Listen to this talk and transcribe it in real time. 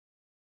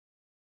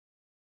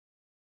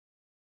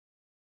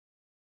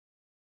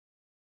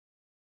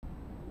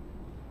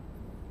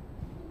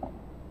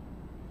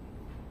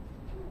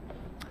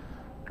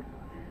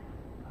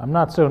I'm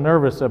not so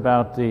nervous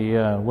about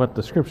the what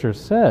the Scripture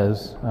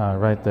says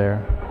right there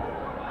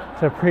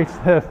to preach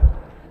this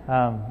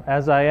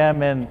as I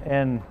am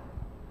in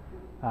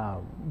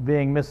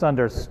being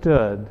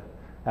misunderstood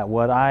at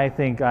what I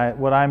think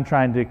what I'm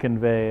trying to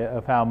convey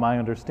of how my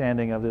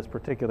understanding of this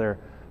particular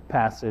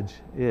passage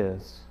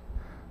is.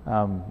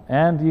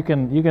 And you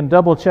can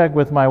double check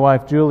with my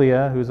wife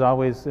Julia, who's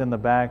always in the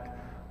back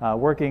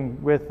working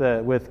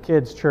with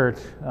Kids Church,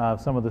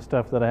 some of the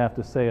stuff that I have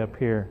to say up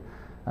here.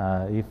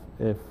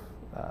 If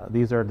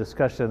these are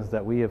discussions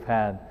that we have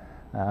had,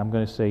 I'm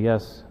going to say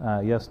yes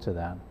to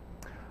that.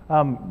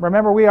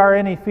 Remember, we are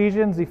in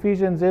Ephesians.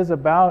 Ephesians is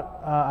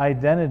about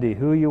identity,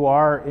 who you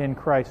are in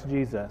Christ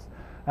Jesus,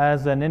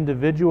 as an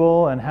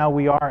individual, and how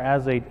we are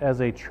as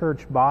a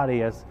church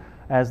body,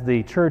 as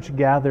the church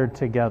gathered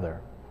together.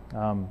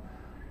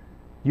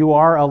 You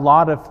are a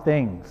lot of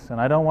things,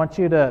 and I don't want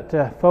you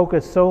to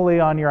focus solely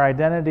on your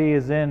identity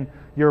as in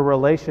your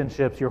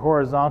relationships, your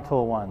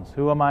horizontal ones.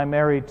 Who am I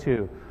married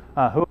to?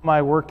 Who am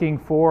I working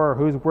for? Or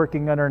who's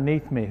working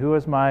underneath me? Who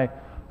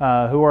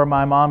are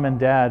my mom and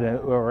dad,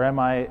 or am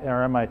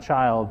I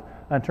child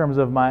in terms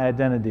of my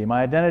identity?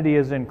 My identity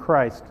is in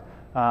Christ.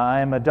 I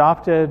am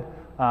adopted.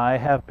 I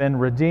have been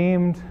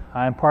redeemed.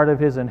 I am part of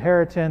His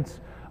inheritance.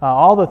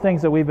 All the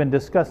things that we've been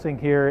discussing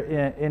here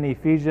in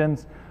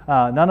Ephesians,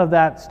 none of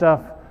that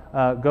stuff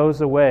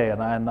goes away.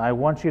 And I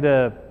want you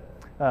to,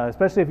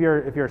 especially if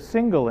you're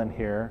single in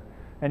here,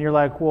 and you're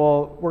like,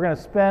 well, we're going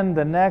to spend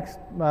the next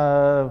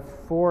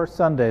 4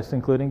 Sundays,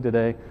 including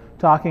today,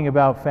 talking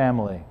about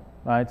family.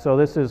 Right? So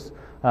this is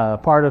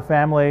part of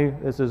family.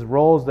 This is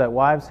roles that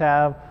wives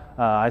have.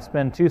 I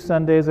spend 2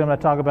 Sundays, I'm going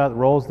to talk about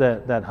roles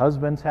that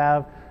husbands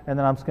have, and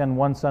then I'm spending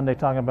 1 Sunday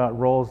talking about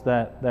roles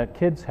that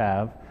kids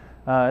have.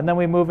 And then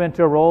we move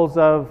into roles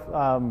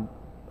of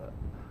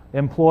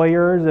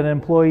employers and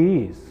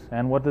employees.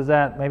 And what does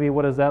that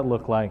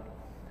look like?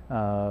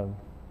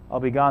 I'll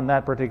be gone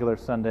that particular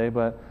Sunday,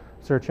 but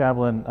Sir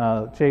Chaplain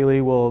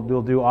Chaley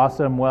will do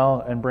awesome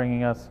well in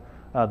bringing us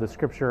the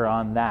Scripture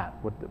on that.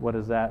 What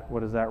does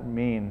that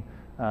mean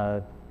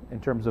in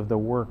terms of the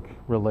work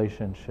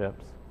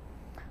relationships?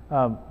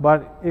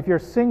 But if you're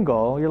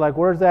single, you're like,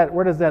 where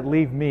does that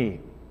leave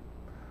me?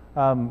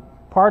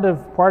 Part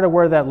of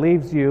where that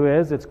leaves you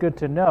is, it's good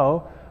to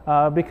know,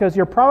 because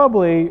you're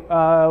probably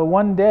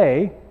one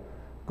day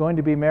going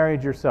to be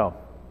married yourself.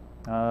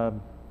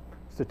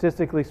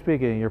 Statistically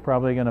speaking, you're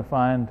probably going to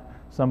find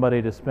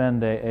somebody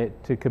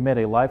to commit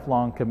a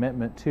lifelong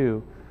commitment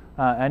to,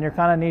 and you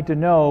kind of need to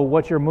know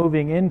what you're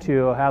moving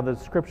into, how the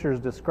Scriptures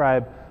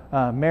describe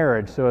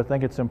marriage. So I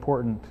think it's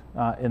important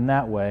in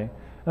that way.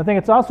 And I think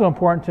it's also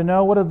important to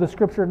know what is the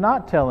Scripture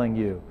not telling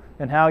you,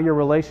 and how your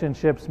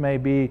relationships may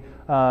be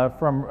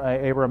from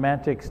a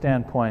romantic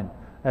standpoint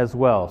as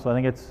well. So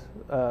I think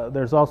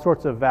there's all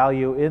sorts of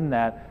value in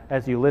that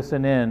as you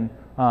listen in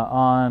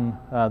on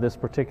this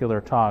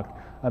particular talk,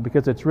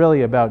 because it's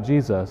really about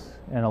Jesus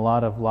in a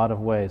lot of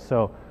ways.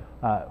 So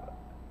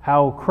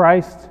how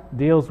Christ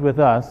deals with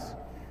us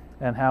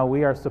and how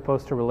we are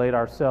supposed to relate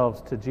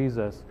ourselves to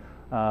Jesus,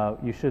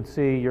 you should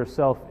see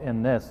yourself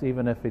in this,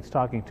 even if it's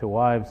talking to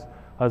wives,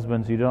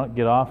 husbands. You don't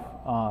get off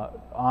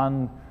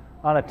on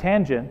a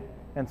tangent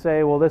and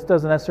say, well, this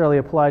doesn't necessarily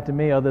apply to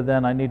me, other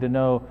than I need to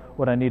know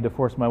what I need to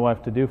force my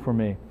wife to do for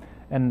me.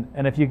 And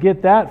if you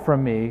get that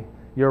from me,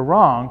 you're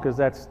wrong, because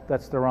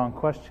that's the wrong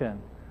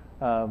question.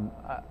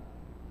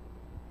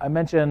 I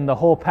mentioned the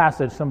whole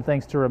passage, some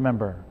things to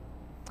remember.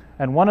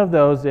 And one of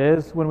those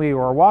is when we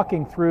were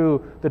walking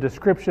through the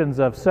descriptions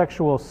of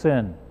sexual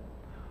sin.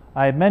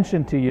 I had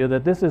mentioned to you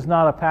that this is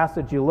not a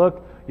passage you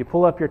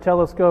pull up your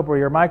telescope or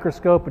your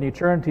microscope and you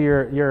turn to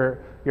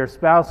your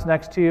spouse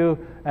next to you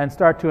and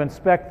start to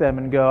inspect them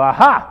and go,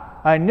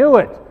 aha, I knew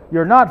it.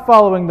 You're not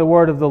following the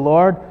word of the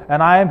Lord,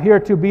 and I am here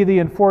to be the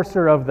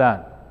enforcer of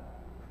that.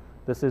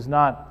 This is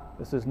not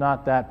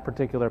that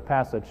particular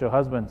passage. So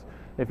husbands,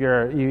 if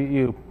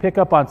you pick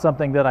up on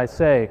something that I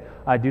say,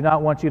 I do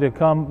not want you to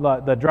come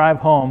the drive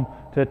home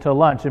to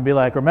lunch and be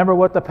like, remember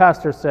what the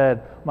pastor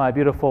said, my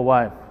beautiful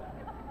wife.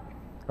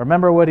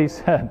 Remember what he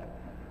said.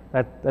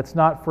 That's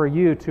not for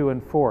you to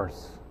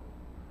enforce.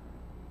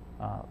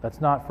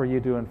 That's not for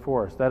you to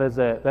enforce. That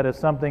is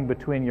something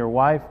between your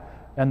wife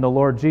and the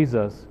Lord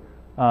Jesus,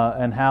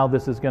 and how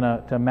this is going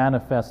to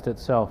manifest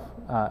itself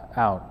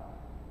out.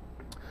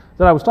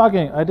 So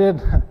I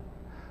did,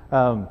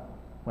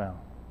 well,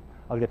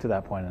 I'll get to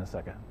that point in a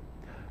second.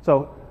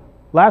 So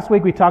last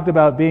week we talked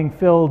about being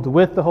filled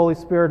with the Holy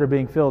Spirit or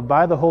being filled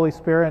by the Holy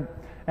Spirit,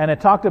 and it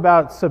talked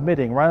about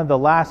submitting, one of the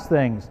last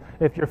things.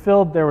 If you're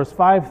filled, there was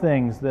 5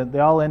 things that they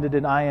all ended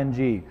in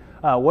ing.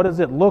 What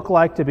does it look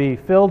like to be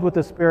filled with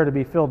the Spirit, to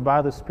be filled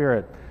by the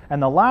Spirit? And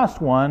the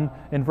last one,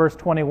 in verse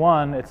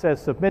 21, it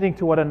says, submitting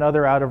to one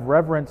another out of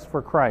reverence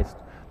for Christ.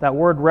 That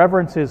word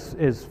reverence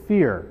is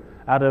fear,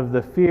 out of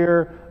the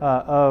fear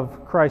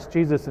of Christ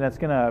Jesus, and it's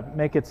going to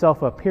make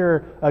itself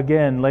appear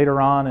again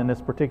later on in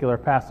this particular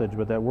passage,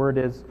 but that word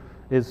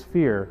is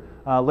fear.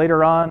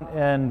 Later on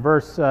in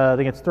verse, I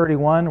think it's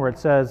 31, where it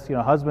says,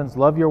 husbands,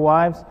 love your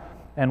wives,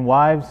 and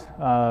wives,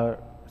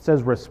 It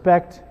says,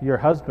 respect your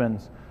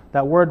husbands.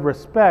 That word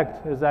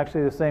respect is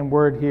actually the same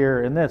word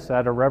here in this,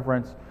 out of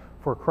reverence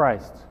for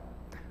Christ.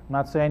 I'm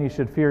not saying you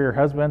should fear your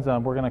husbands.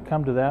 We're going to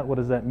come to that. What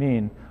does that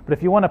mean? But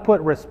if you want to put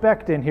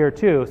respect in here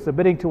too,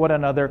 submitting to one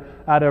another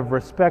out of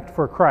respect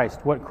for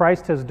Christ, what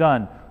Christ has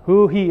done,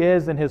 who He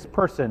is in His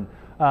person,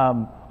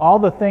 all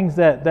the things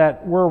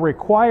that we're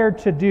required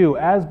to do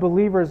as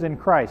believers in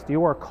Christ.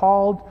 You are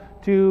called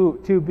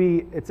to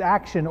be, it's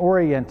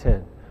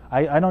action-oriented.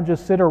 I don't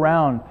just sit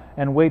around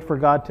and wait for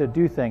God to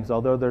do things,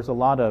 although there's a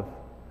lot of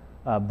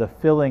the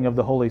filling of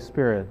the Holy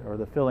Spirit, or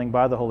the filling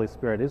by the Holy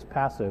Spirit is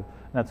passive,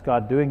 and that's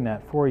God doing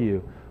that for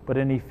you. But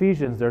in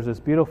Ephesians, there's this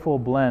beautiful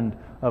blend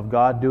of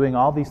God doing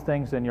all these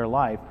things in your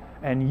life,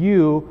 and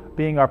you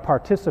being a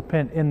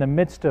participant in the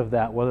midst of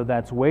that, whether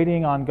that's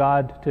waiting on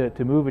God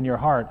to move in your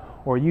heart,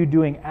 or you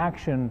doing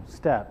action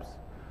steps.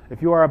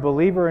 If you are a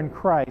believer in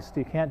Christ,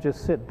 you can't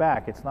just sit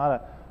back.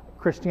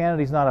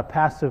 Christianity is not a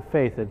passive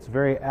faith. It's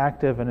very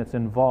active and it's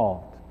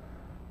involved.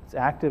 It's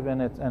active and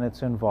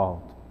it's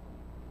involved.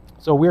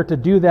 So we're to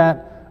do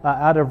that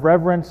out of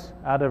reverence,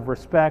 out of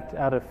respect,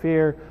 out of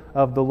fear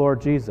of the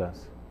Lord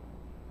Jesus.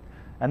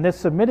 And this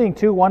submitting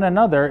to one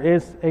another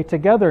is a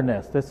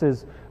togetherness. This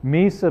is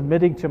me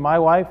submitting to my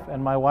wife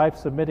and my wife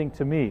submitting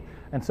to me.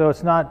 And so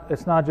it's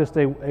not just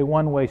a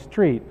one-way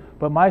street,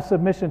 but my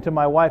submission to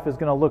my wife is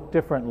going to look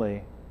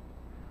differently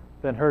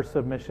than her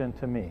submission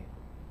to me.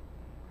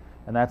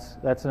 And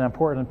that's an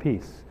important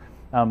piece.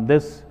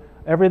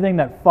 Everything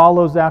that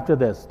follows after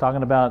this,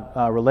 talking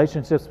about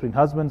relationships between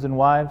husbands and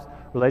wives,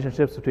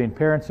 relationships between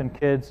parents and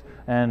kids,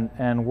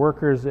 and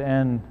workers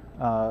and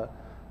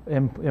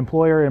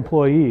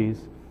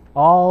employer-employees,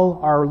 all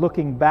are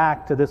looking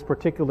back to this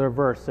particular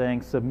verse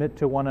saying, submit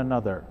to one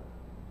another.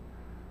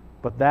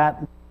 But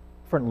that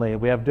differently,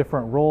 we have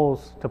different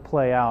roles to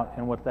play out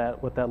in what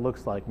that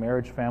looks like,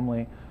 marriage,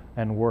 family,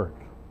 and work.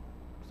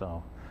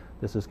 So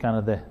this is kind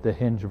of the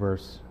hinge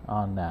verse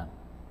on that.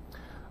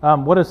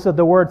 What does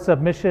the word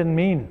submission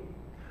mean?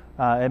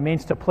 It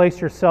means to place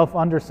yourself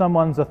under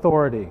someone's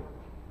authority.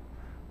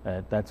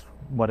 That's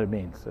what it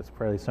means. It's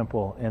fairly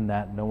simple in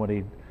that.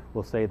 Nobody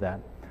will say that.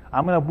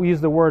 I'm going to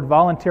use the word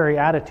voluntary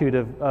attitude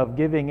of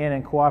giving in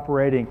and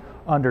cooperating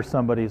under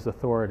somebody's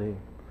authority.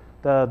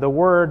 The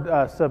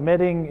word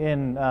submitting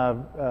in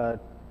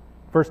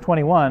verse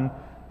 21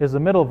 is the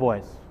middle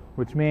voice,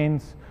 which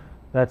means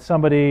that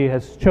somebody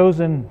has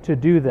chosen to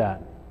do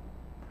that.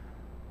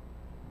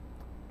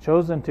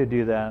 Chosen to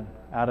do that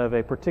out of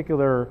a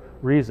particular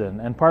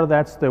reason. And part of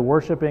that's the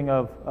worshiping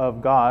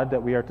of God,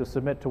 that we are to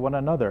submit to one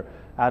another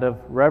out of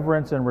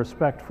reverence and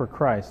respect for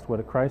Christ,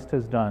 what Christ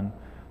has done.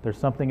 There's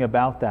something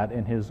about that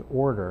in His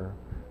order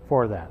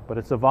for that. But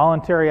it's a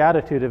voluntary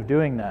attitude of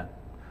doing that.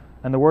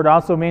 And the word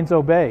also means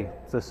obey.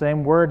 It's the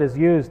same word as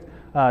used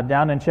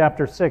down in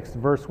chapter 6,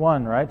 verse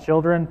 1, right?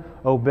 Children,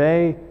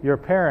 obey your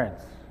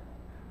parents.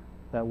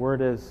 That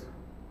word is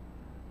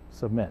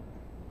submit.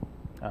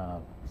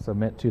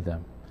 Submit to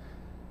them.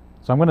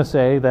 So I'm going to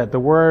say that the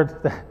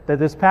word, that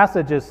this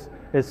passage is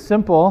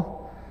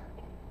simple,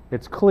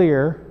 it's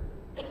clear,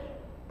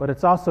 but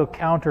it's also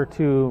counter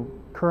to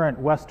current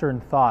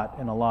Western thought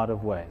in a lot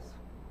of ways.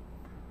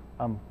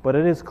 But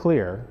it is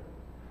clear,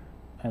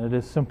 and it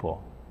is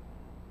simple.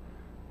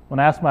 When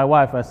I asked my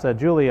wife, I said,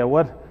 Julia,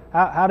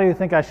 how do you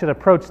think I should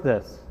approach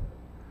this?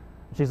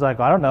 She's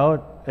like, I don't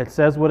know, it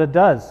says what it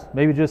does.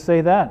 Maybe just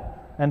say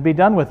that and be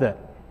done with it.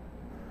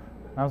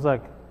 I was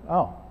like,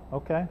 oh,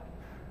 okay.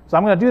 So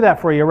I'm going to do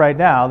that for you right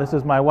now. This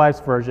is my wife's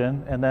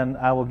version, and then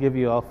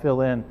I'll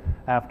fill in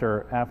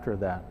after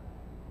that.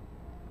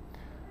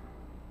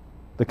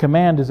 The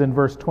command is in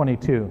verse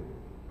 22.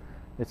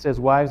 It says,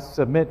 wives,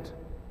 submit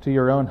to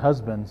your own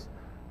husbands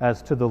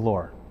as to the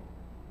Lord.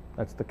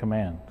 That's the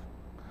command.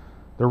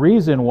 The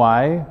reason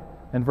why,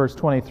 in verse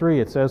 23,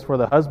 it says, for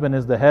the husband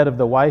is the head of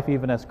the wife,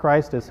 even as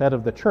Christ is head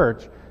of the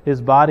church,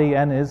 his body,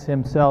 and is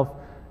himself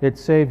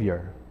its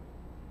Savior.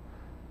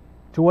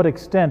 To what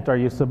extent are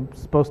you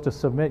supposed to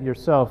submit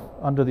yourself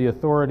under the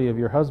authority of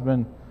your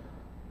husband?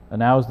 And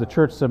now as the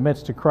church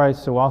submits to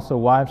Christ, so also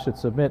wives should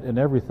submit in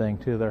everything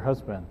to their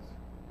husbands.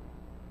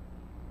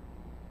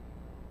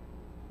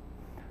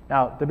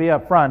 Now, to be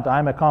upfront,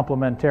 I'm a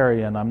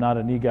complementarian. I'm not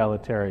an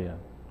egalitarian.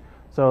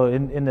 So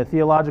in the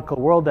theological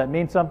world, that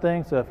means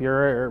something. So if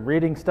you're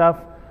reading stuff,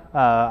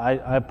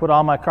 I put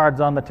all my cards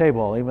on the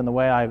table, even the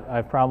way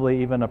I've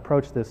probably even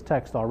approached this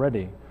text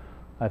already.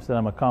 I've said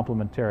I'm a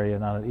complementarian,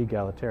 not an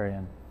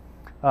egalitarian.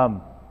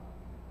 And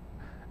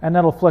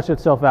that'll flesh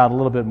itself out a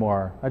little bit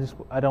more.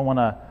 I don't want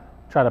to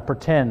try to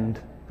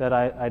pretend that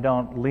I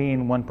don't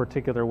lean one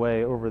particular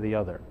way over the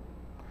other.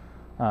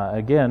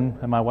 Again,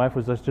 and my wife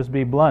was, let's just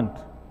be blunt.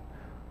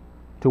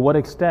 To what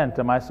extent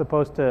am I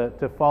supposed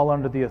to fall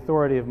under the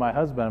authority of my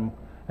husband?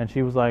 And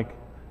she was like,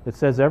 it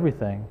says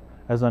everything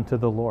as unto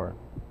the Lord.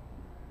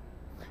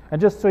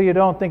 And just so you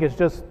don't think it's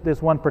just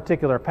this one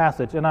particular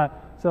passage, and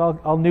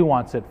I'll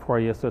nuance it for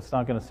you so it's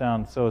not going to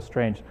sound so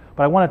strange.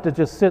 But I want it to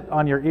just sit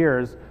on your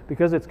ears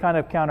because it's kind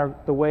of counter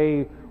the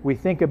way we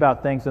think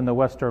about things in the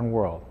Western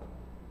world.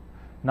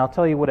 And I'll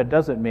tell you what it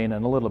doesn't mean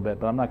in a little bit,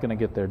 but I'm not going to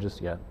get there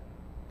just yet.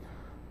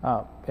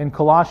 In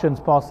Colossians,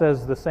 Paul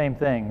says the same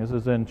thing. This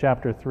is in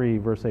chapter 3,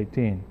 verse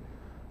 18.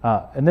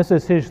 And this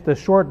is the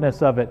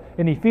shortness of it.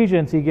 In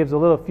Ephesians, he gives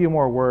a few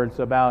more words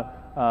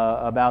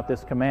about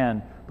this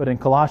command. But in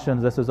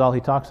Colossians, this is all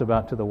he talks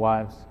about to the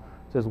wives.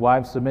 It says,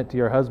 "Wives, submit to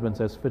your husbands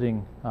as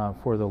fitting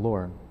for the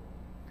Lord."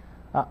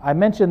 I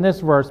mention this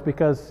verse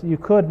because you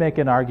could make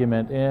an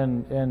argument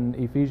in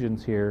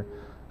Ephesians here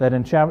that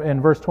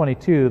in verse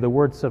 22, the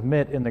word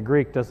submit in the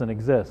Greek doesn't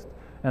exist,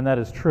 and that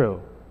is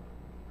true.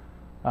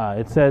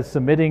 It says,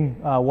 "Submitting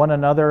one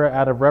another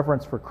out of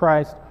reverence for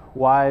Christ,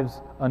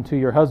 wives unto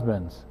your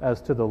husbands, as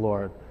to the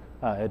Lord."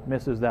 It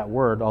misses that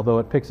word, although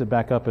it picks it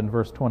back up in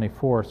verse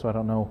 24, so I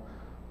don't know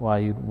why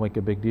you'd make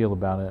a big deal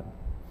about it.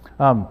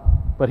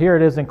 But here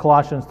it is in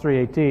Colossians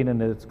 3:18,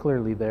 and it's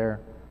clearly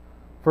there.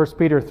 1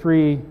 Peter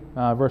 3,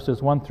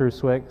 verses 1 through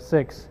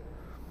 6,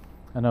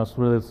 I know it's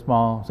really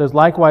small. It says,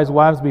 "Likewise,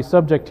 wives, be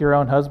subject to your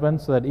own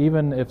husbands, so that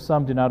even if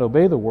some do not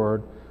obey the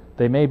word,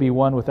 they may be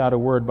won without a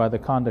word by the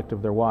conduct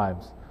of their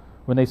wives.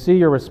 When they see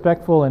your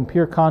respectful and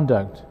pure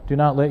conduct, do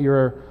not let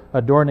your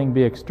adorning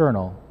be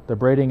external, the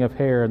braiding of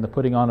hair and the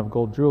putting on of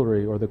gold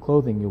jewelry or the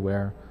clothing you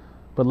wear,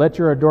 but let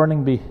your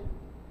adorning be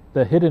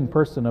the hidden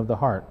person of the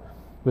heart,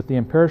 with the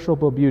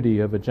imperishable beauty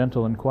of a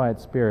gentle and quiet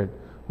spirit,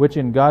 which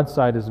in God's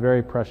sight is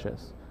very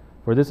precious.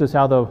 For this is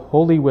how the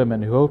holy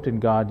women who hoped in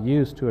God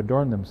used to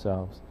adorn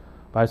themselves,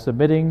 by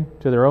submitting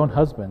to their own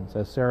husbands,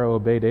 as Sarah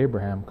obeyed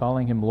Abraham,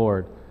 calling him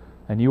Lord.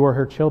 And you are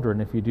her children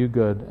if you do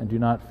good and do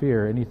not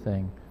fear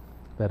anything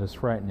that is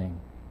frightening."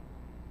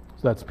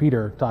 So that's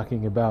Peter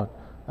talking about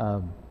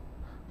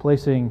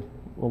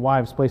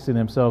wives placing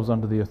themselves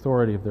under the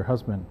authority of their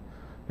husband.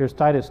 Here's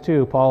Titus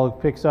 2. Paul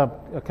picks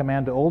up a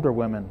command to older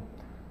women.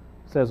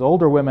 It says,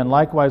 "Older women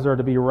likewise are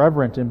to be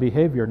reverent in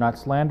behavior, not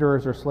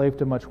slanderers or slave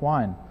to much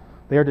wine.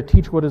 They are to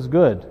teach what is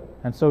good,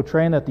 and so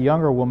train that the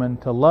younger women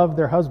to love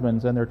their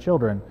husbands and their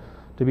children,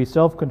 to be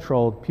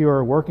self-controlled,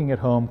 pure, working at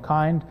home,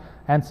 kind,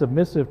 and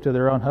submissive to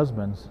their own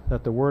husbands,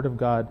 that the word of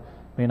God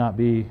may not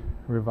be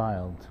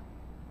reviled."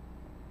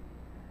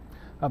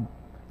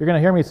 You're going to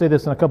hear me say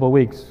this in a couple of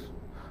weeks,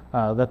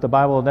 that the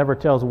Bible never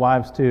tells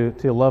wives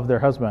to love their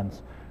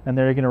husbands. And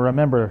then you're going to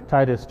remember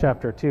Titus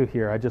chapter 2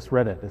 here. I just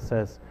read it. It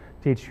says,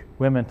 teach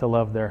women to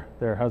love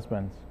their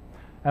husbands.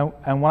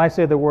 And when I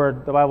say the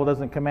Bible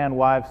doesn't command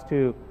wives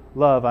to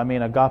love, I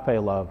mean agape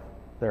love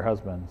their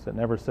husbands. It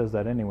never says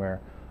that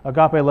anywhere.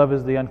 Agape love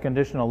is the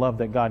unconditional love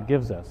that God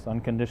gives us,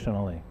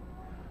 unconditionally.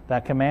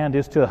 That command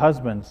is to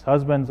husbands.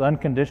 Husbands,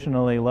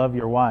 unconditionally love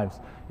your wives.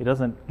 He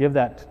doesn't give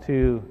that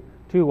to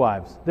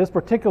wives. This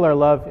particular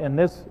love in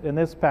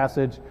this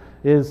passage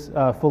is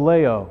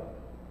phileo.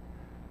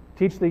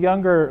 Teach the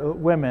younger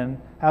women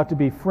how to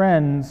be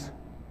friends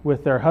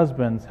with their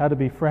husbands, how to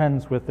be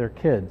friends with their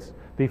kids.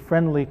 Be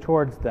friendly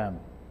towards them.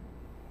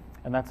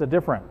 And that's a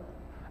different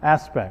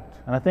aspect.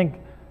 And I think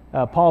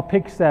Paul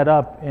picks that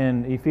up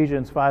in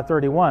Ephesians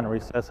 5:31, where he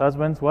says,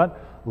 husbands, what?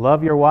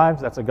 Love your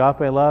wives. That's agape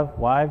love.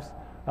 Wives,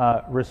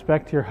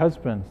 respect your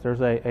husbands.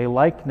 There's a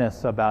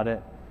likeness about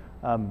it.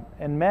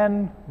 And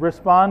men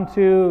respond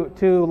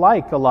to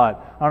like a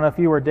lot. I don't know if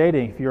you were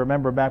dating, if you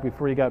remember back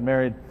before you got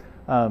married.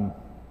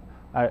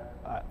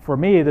 For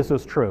me, this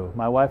was true.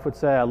 My wife would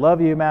say, I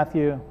love you,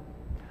 Matthew.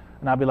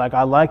 And I'd be like,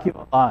 I like you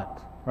a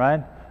lot,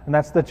 right? And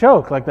that's the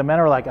joke. Like the men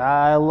are like,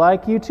 I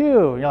like you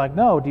too. And you're like,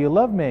 no, do you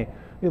love me?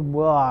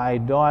 Well, I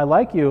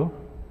like you,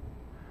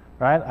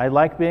 right? I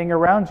like being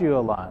around you a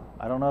lot.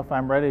 I don't know if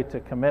I'm ready to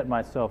commit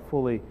myself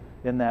fully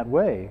in that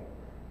way,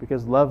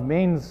 because love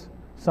means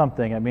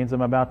something. It means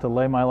I'm about to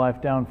lay my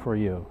life down for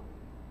you.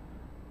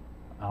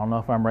 I don't know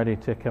if I'm ready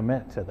to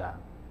commit to that.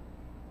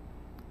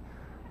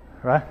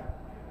 Right?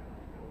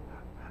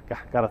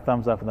 Got a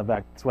thumbs up in the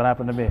back. That's what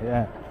happened to me.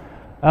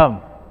 Yeah.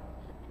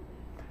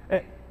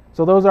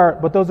 So those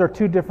are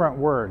two different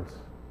words,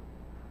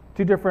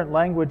 two different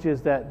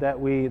languages that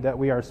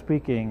we are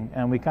speaking,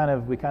 and we kind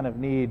of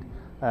need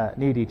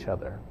each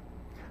other.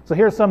 So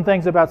here's some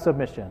things about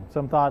submission.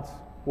 Some thoughts,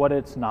 what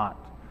it's not.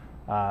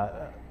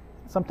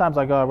 Sometimes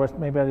I go,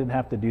 maybe I didn't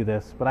have to do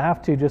this, but I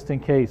have to just in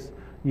case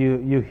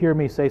you hear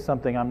me say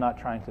something I'm not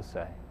trying to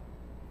say.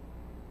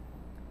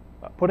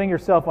 Putting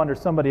yourself under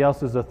somebody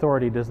else's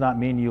authority does not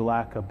mean you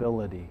lack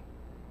ability.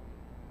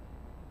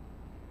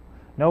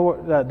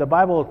 No, the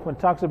Bible, when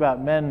it talks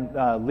about men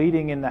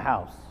leading in the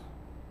house,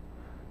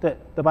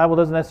 the Bible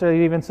doesn't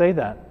necessarily even say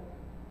that.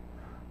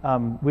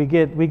 We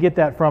get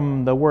that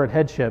from the word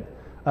headship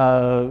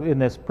in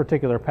this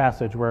particular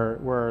passage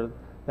where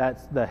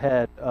that's the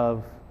head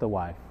of the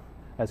wife.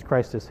 As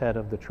Christ is head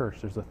of the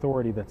church, there's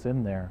authority that's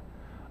in there.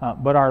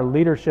 But our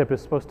leadership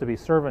is supposed to be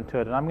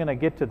servanthood. And I'm going to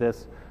get to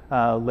this,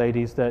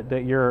 ladies, that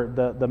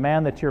the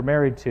man that you're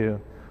married to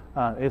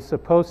is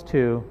supposed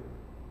to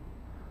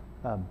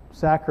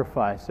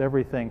sacrifice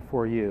everything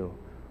for you,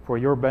 for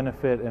your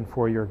benefit and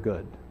for your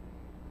good.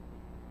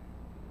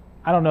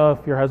 I don't know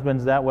if your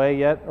husband's that way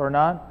yet or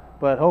not,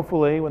 but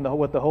hopefully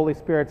with the Holy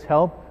Spirit's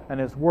help and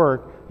His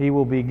work, he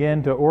will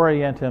begin to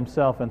orient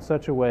himself in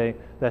such a way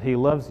that he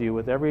loves you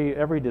with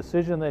every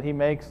decision that he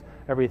makes,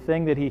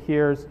 everything that he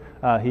hears.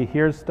 He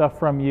hears stuff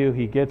from you.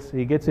 He gets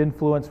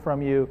influence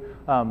from you.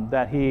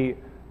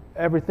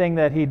 Everything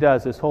that he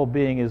does, his whole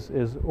being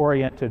is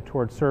oriented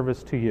toward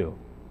service to you.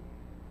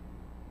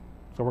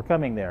 So we're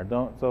coming there.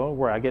 Don't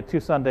worry. I get 2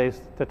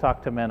 Sundays to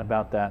talk to men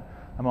about that.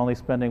 I'm only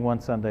spending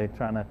 1 Sunday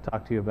trying to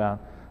talk to you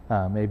about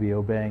maybe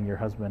obeying your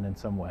husband in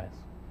some ways.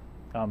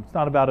 It's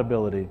not about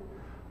ability.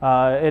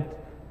 I'm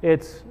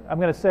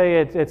going to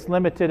say it's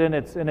limited in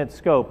its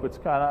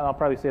scope. I'll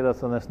probably say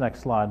this on this next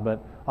slide,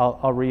 but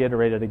I'll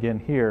reiterate it again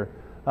here.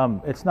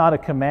 It's not a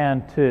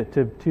command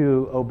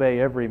to obey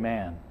every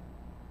man.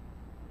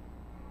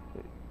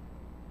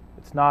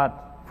 It's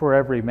not for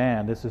every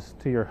man. This is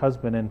to your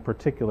husband in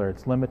particular.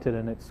 It's limited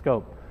in its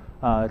scope.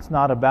 It's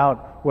not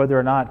about whether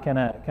or not can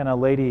a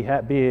lady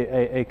be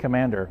a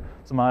commander.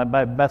 Some of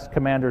my best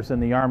commanders in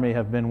the Army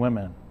have been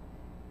women,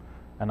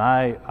 and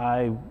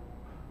I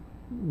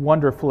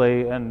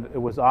wonderfully, and it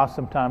was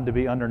awesome time to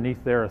be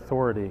underneath their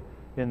authority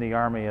in the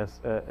Army as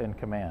in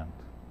command.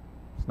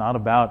 It's not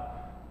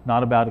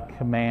about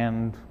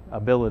command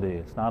ability.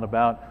 It's not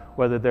about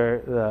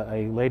whether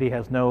a lady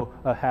has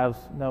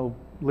no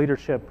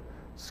leadership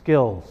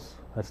skills.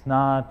 That's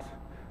not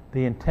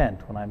the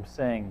intent when I'm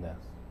saying this.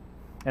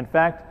 In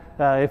fact,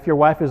 if your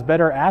wife is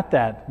better at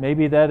that,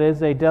 maybe that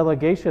is a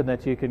delegation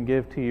that you can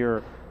give to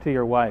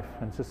your wife,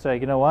 and just say,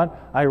 you know what,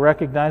 I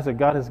recognize that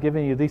God has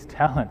given you these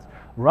talents.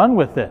 Run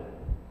with it.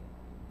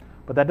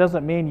 But that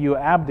doesn't mean you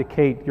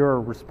abdicate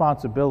your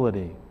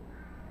responsibility.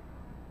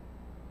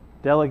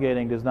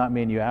 Delegating does not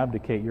mean you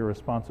abdicate your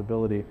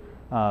responsibility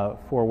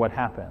for what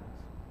happens.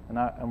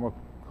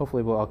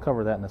 Hopefully I'll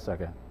cover that in a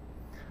second.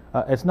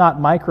 It's not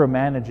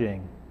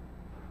micromanaging.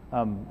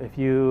 If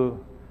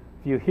you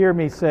hear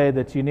me say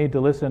that you need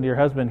to listen to your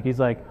husband, he's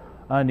like,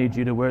 I need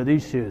you to wear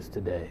these shoes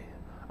today.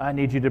 I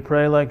need you to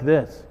pray like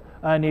this.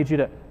 I need you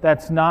to...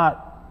 That's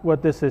not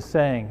what this is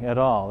saying at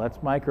all. That's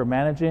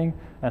micromanaging,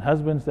 and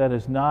husbands, that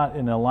is not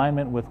in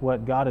alignment with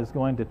what God is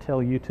going to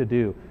tell you to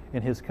do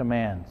in His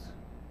commands.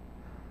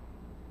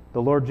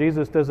 The Lord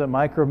Jesus doesn't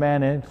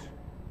micromanage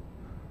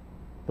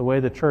the way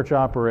the church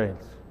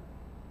operates.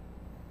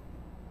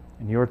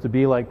 And you are to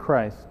be like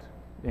Christ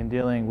in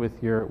dealing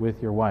with your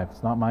wife.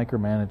 It's not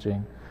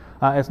micromanaging.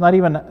 It's not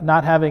even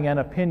not having an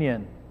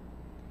opinion.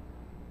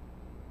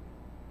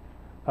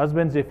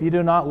 Husbands, if you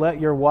do not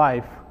let your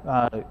wife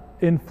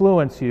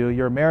influence you,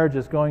 your marriage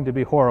is going to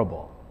be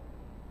horrible.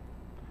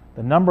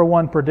 The number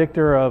one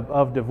predictor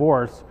of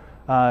divorce,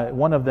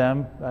 one of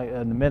them,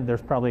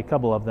 there's probably a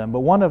couple of them,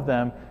 but one of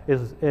them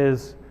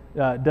is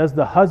does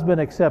the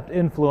husband accept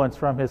influence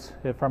from his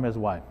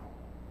wife?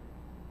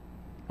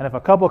 And if a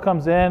couple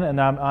comes in, and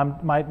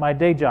my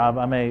day job,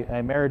 I'm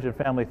a marriage and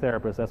family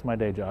therapist. That's my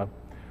day job.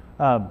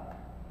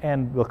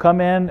 And they'll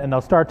come in and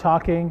they'll start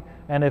talking.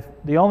 And if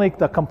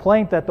the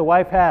complaint that the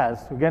wife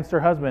has against her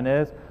husband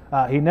is,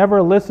 he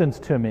never listens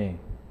to me.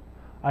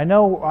 I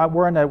know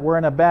we're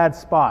in a bad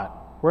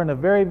spot. We're in a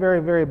very,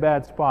 very, very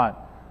bad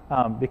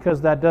spot because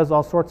that does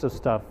all sorts of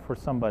stuff for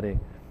somebody.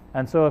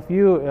 And so if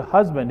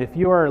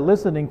you are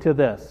listening to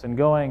this and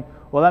going,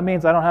 well, that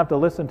means I don't have to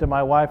listen to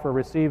my wife or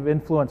receive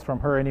influence from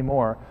her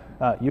anymore,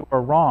 you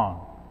are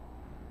wrong,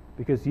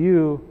 because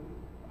you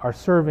are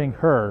serving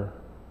her.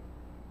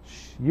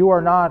 You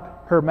are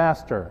not her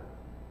master.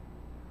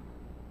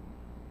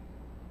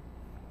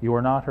 You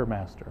are not her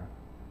master.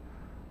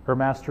 Her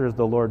master is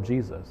the Lord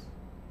Jesus.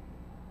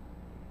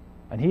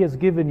 And He has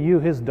given you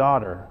His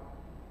daughter.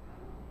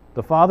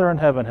 The Father in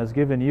heaven has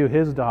given you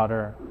His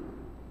daughter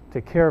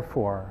to care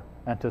for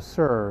and to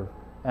serve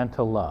and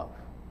to love.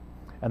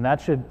 And that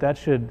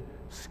should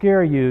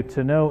scare you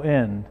to no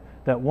end,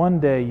 that one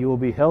day you will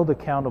be held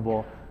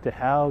accountable to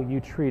how you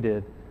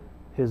treated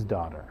His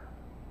daughter.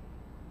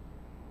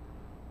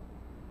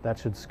 That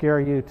should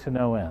scare you to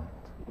no end.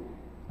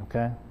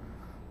 Okay?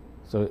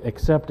 So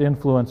accept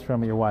influence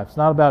from your wife. It's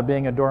not about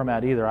being a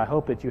doormat either. I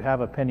hope that you have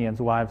opinions,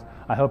 wives.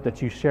 I hope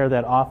that you share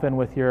that often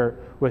with your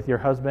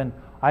husband.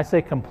 I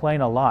say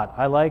complain a lot.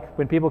 I like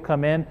when people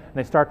come in and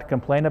they start to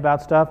complain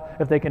about stuff,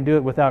 if they can do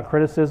it without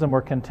criticism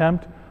or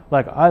contempt.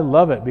 Like, I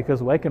love it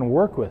because I can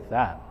work with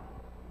that.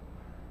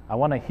 I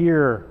want to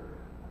hear,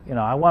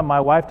 I want my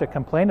wife to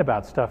complain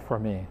about stuff for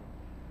me.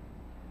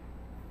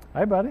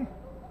 Hi, buddy.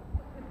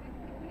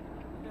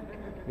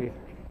 We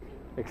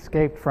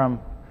escaped from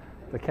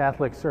the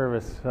Catholic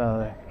service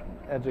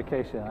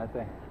education, I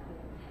think.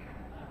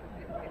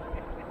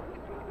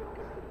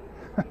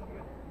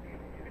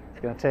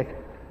 It's going to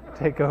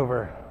take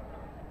over.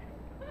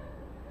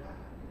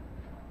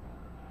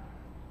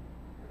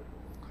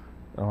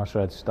 I don't know,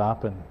 should I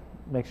stop and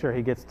make sure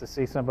he gets to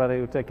see somebody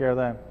who take care of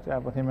that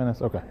job with him in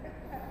this? Okay.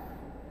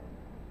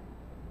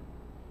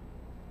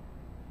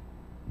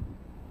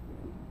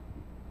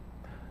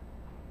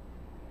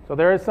 So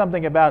there is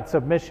something about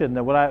submission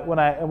that what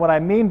I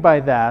mean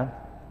by that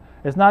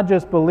is not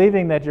just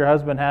believing that your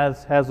husband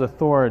has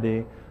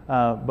authority,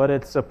 but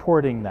it's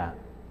supporting that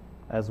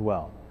as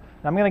well.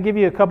 I'm going to give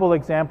you a couple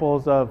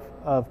examples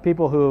of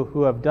people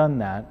who have done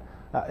that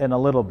in a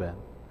little bit.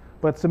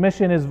 But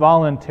submission is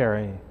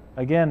voluntary.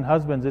 Again,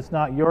 husbands, it's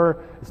not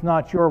your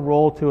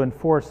role to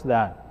enforce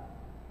that.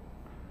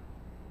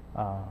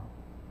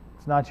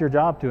 It's not your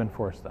job to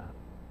enforce that.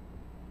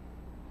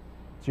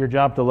 It's your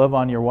job to love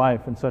on your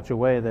wife in such a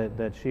way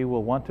that she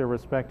will want to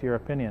respect your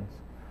opinions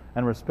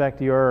and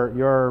respect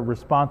your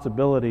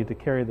responsibility to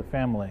carry the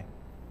family.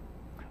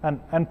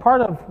 And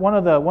part of one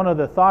of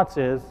the thoughts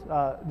is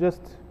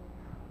just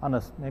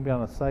maybe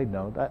on a side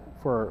note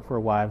for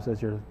wives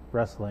as you're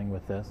wrestling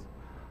with this.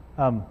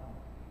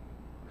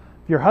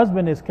 If your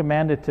husband is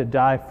commanded to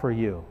die for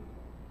you,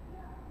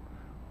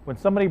 when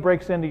somebody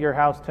breaks into your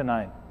house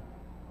tonight,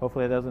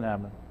 hopefully it doesn't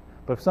happen,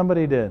 but if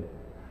somebody did,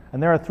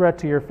 and they're a threat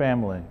to your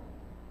family,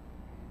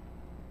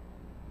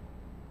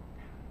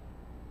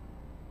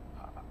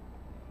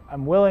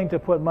 I'm willing to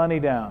put money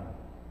down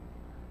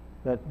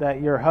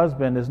that your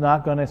husband is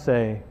not going to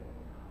say,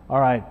 all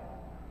right,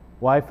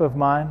 wife of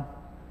mine,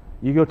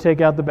 you go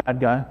take out the bad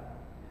guy,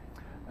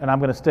 and I'm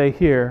going to stay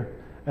here,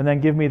 and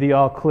then give me the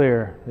all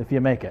clear if you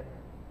make it.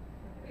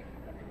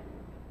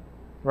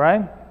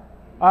 Right?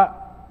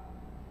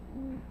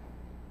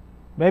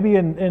 Maybe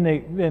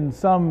in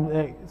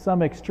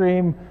some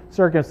extreme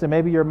circumstance,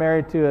 maybe you're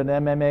married to an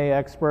MMA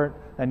expert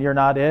and you're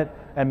not it,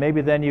 and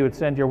maybe then you would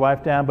send your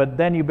wife down, but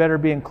then you better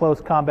be in close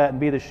combat and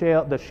be the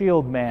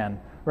shield man,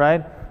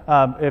 right?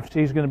 If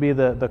she's going to be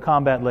the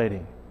combat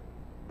lady.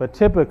 But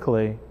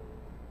typically,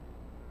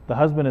 the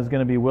husband is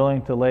going to be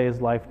willing to lay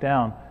his life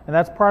down. And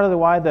that's part of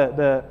why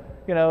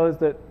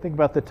think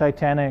about the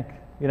Titanic,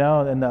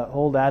 and the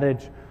old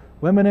adage,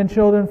 women and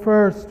children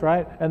first,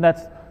 right? And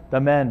that's the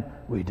men,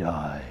 we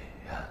die,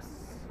 yes.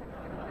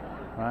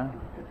 Right?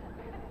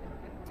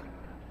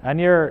 And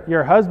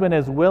your husband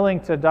is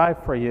willing to die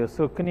for you.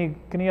 So can you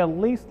at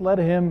least let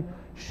him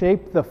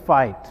shape the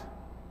fight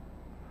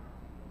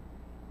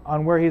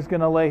on where he's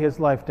going to lay his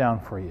life down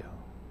for you?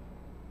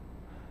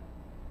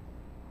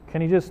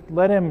 Can you just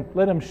let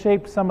him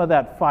shape some of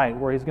that fight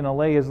where he's going to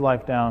lay his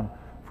life down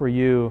for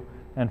you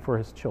and for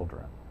his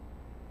children?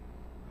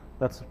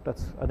 I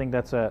think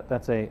that's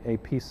a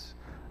piece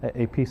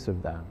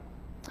of that.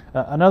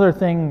 Another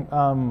thing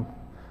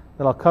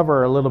that I'll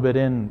cover a little bit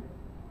when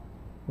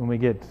we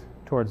get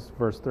towards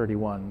verse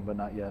 31, but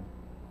not yet.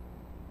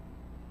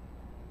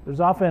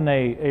 There's often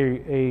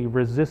a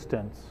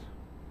resistance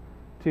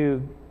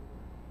to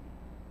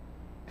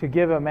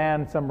give a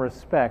man some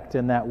respect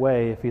in that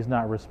way if he's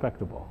not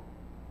respectable.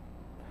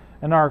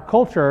 In our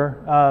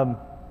culture,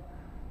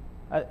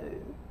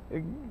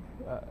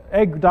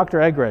 Dr.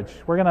 Eggridge,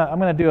 I'm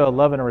gonna do a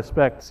love and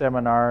respect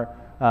seminar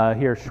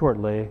here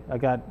shortly. I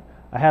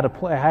had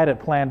it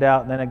planned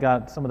out, and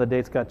then some of the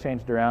dates got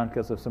changed around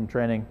because of some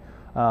training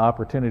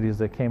opportunities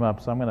that came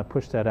up. So I'm going to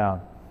push that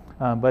out.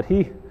 But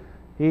he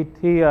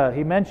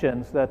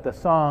mentions that the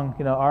song,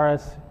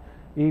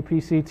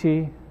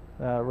 RSEPCT,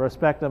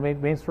 respect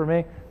means for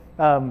me,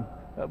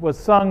 was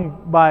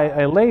sung by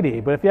a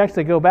lady. But if you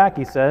actually go back,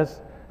 he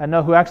says, and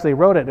know who actually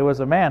wrote it, it was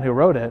a man who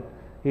wrote it.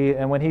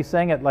 And when he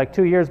sang it like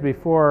 2 years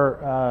before,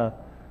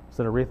 was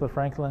it Aretha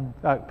Franklin,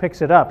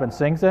 picks it up and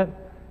sings it,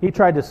 he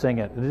tried to sing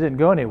it. It didn't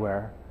go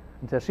anywhere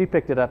until she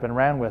picked it up and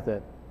ran with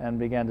it and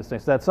began to sing.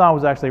 So that song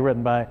was actually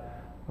written by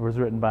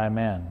a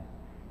man.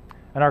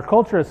 And our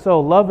culture is so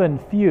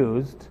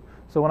love-infused,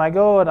 so when I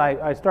go and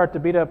I start to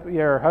beat up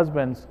your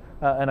husbands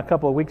in a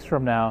couple of weeks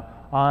from now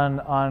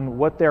on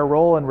what their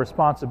role and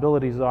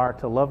responsibilities are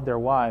to love their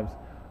wives,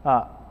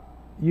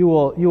 you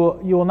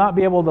will not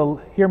be able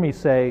to hear me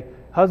say,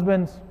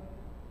 husbands,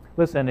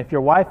 listen, if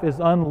your wife is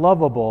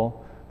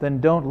unlovable,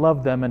 then don't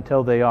love them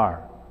until they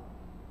are.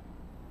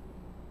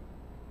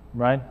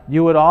 Right?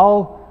 You would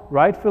all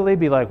rightfully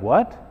be like,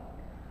 what?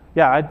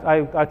 Yeah,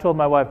 I told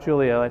my wife,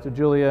 Julia, I said,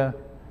 Julia,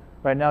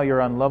 right now you're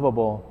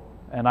unlovable,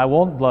 and I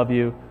won't love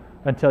you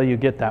until you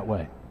get that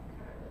way.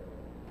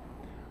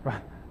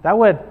 Right? That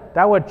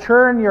would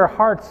churn your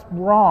hearts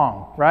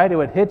wrong, right? It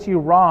would hit you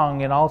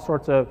wrong in all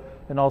sorts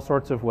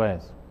of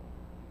ways.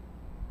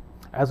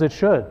 As it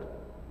should.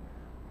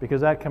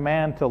 Because that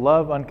command to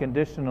love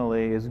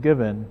unconditionally is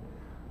given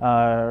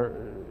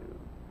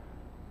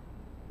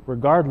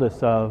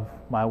regardless of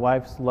my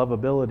wife's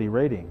lovability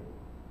rating.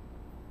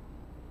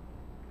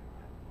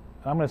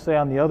 I'm going to say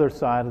on the other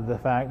side of the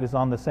fact is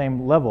on the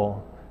same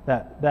level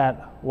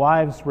that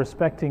wives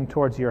respecting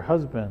towards your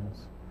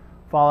husbands,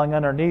 falling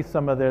underneath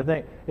some of their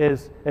thing,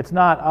 it's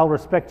not I'll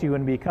respect you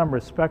and become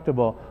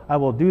respectable. I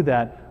will do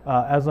that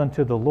as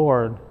unto the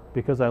Lord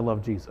because I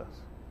love Jesus.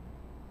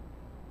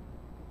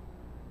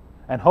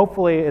 And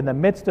hopefully in the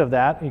midst of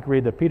that, you can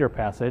read the Peter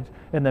passage,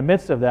 in the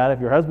midst of that,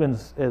 if your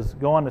husband is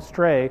going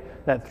astray,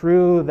 that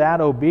through that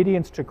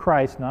obedience to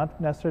Christ,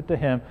 not necessarily to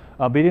him,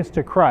 obedience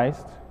to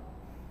Christ,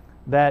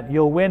 that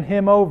you'll win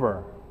him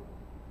over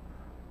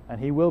and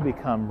he will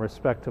become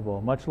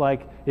respectable. Much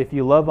like if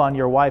you love on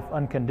your wife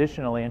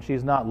unconditionally and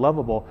she's not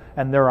lovable,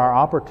 and there are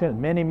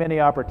many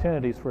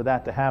opportunities for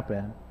that to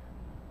happen,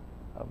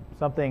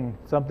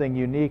 something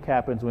unique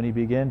happens when you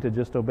begin to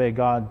just obey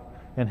God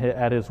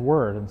at His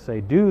Word and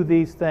say, do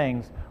these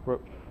things,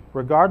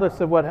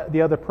 regardless of what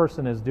the other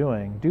person is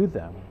doing, do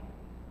them.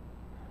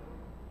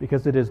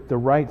 Because it is the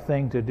right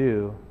thing to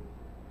do,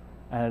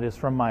 and it is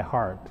from my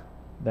heart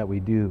that we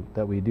do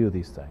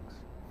these things.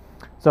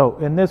 So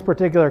in this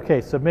particular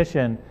case,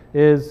 submission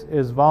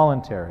is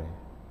voluntary.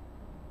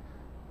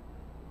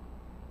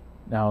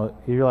 Now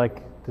you're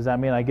like, does that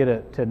mean I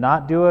get to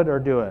not do it or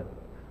do it?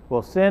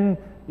 Well, sin,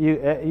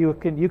 you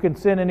can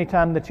sin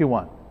anytime that you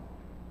want.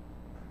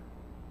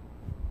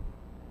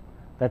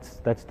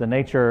 That's the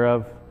nature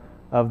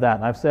of that.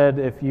 And I've said,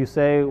 if you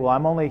say, well,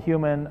 I'm only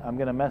human, I'm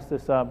going to mess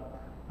this up,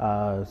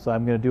 so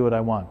I'm going to do what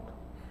I want.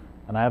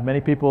 And I have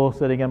many people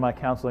sitting in my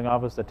counseling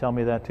office that tell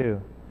me that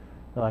too.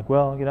 They're like,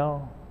 well,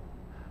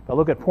 if I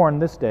look at porn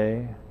this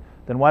day,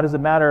 then why does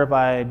it matter if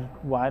I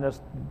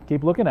just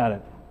keep looking at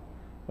it?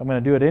 I'm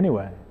going to do it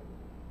anyway.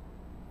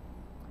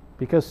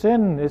 Because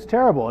sin is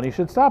terrible and you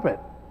should stop it.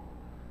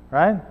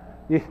 Right?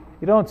 You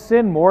don't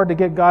sin more to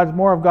get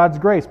more of God's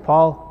grace.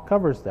 Paul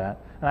covers that.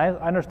 And I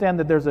understand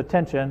that there's a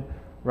tension.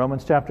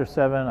 Romans chapter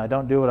 7, I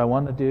don't do what I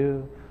want to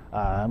do.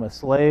 I'm a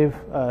slave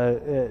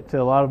to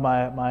a lot of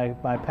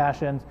my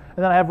passions.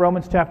 And then I have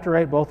Romans chapter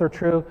 8, both are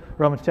true.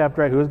 Romans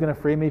chapter 8, who is going to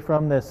free me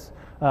from this,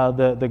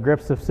 the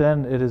grips of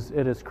sin? It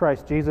is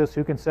Christ Jesus.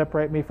 Who can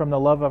separate me from the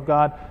love of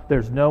God?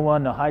 There's no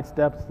one, no heights,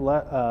 depths,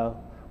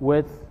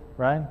 width,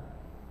 right?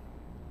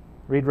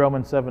 Read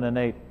Romans 7 and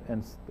 8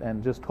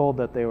 and just hold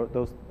that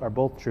those are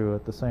both true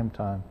at the same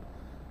time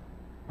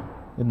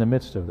in the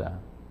midst of that.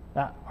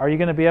 Now, are you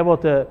going to be able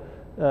to,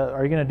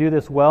 are you going to do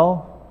this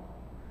well?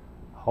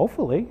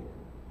 Hopefully.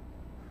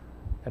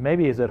 And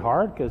maybe is it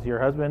hard because your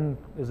husband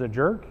is a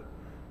jerk?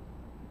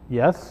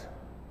 Yes.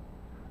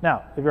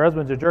 Now, if your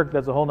husband's a jerk,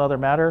 that's a whole other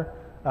matter.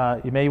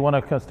 You may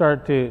want to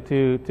start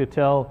to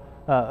tell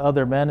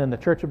other men in the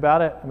church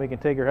about it, and we can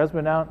take your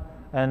husband out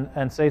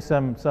and say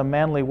some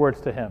manly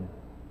words to him,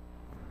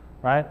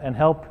 right? And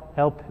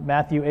help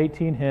Matthew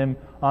 18 him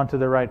onto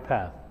the right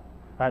path.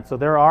 Right? So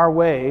there are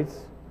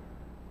ways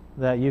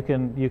that you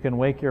can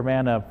wake your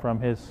man up from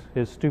his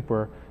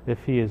stupor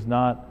if he is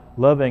not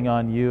loving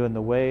on you in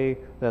the way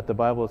that the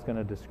Bible is going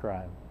to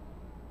describe.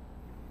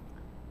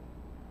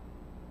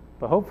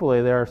 But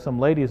hopefully there are some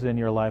ladies in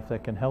your life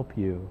that can help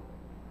you.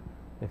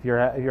 If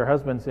your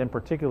husband's in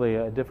particularly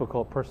a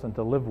difficult person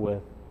to live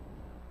with,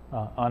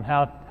 on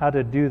how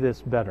to do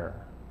this better.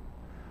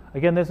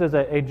 Again, this is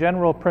a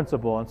general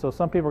principle, and so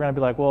some people are going to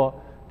be like,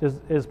 well,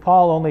 is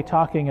Paul only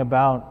talking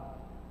about,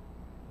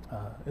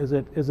 is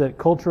it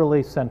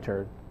culturally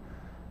centered?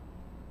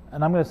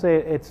 And I'm going to say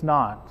it's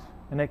not.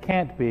 And it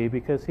can't be,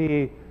 because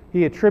he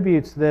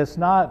attributes this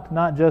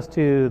not just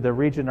to the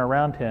region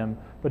around him,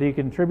 but he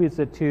contributes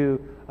it to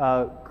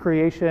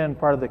creation,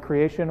 part of the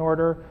creation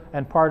order,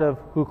 and part of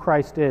who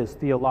Christ is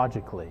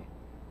theologically.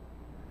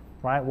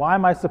 Right? Why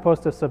am I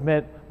supposed to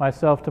submit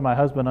myself to my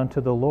husband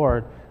unto the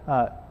Lord?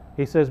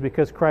 He says,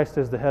 because Christ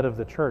is the head of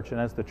the church, and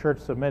as the church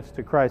submits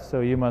to Christ,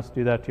 so you must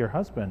do that to your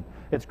husband.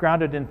 It's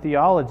grounded in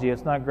theology.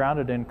 It's not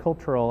grounded in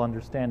cultural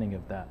understanding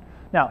of that.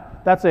 Now,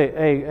 that's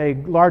a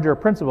larger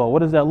principle. What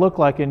does that look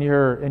like in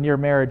your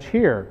marriage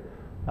here?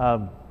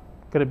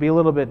 Could it be a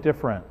little bit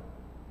different?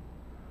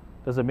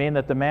 Does it mean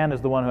that the man is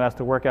the one who has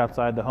to work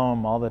outside the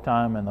home all the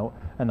time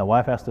and the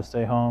wife has to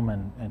stay home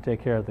and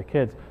take care of the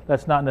kids?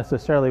 That's not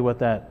necessarily what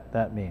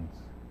that means.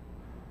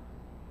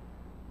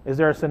 Is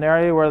there a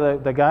scenario where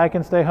the guy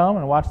can stay home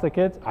and watch the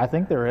kids? I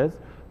think there is.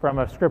 From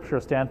a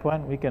scriptural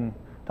standpoint, we can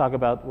talk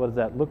about what does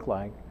that look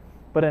like.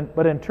 But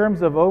in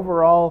terms of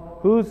overall,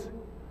 who's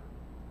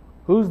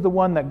the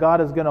one that God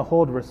is going to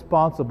hold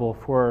responsible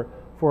for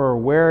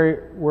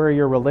where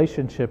your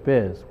relationship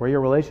is, where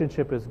your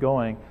relationship is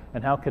going,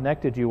 and how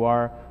connected you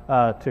are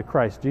to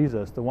Christ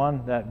Jesus? The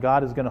one that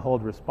God is going to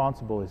hold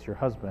responsible is your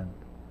husband.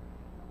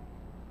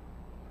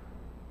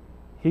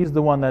 He's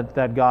the one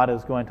that God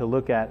is going to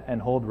look at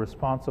and hold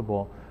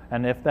responsible.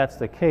 And if that's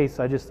the case,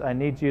 I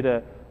need you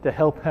to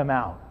help him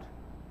out.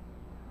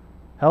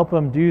 Help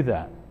him do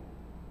that.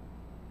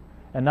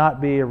 And not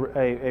be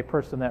a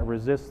person that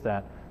resists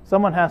that.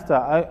 Someone has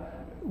to,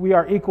 we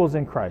are equals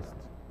in Christ.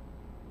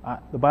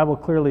 The Bible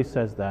clearly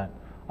says that.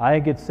 I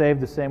get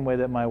saved the same way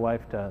that my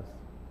wife does.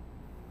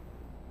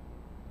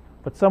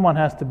 But someone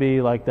has to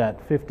be like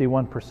that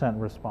 51%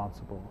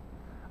 responsible.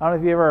 I don't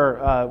know if you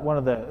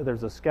ever,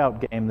 there's a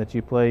scout game that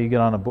you play, you get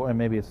on a board, and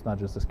maybe it's not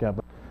just a scout,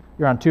 but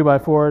you're on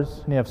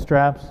 2x4s, and you have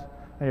straps,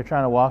 and you're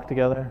trying to walk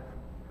together.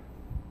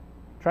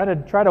 Try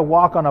to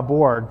walk on a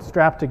board,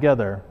 strapped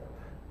together,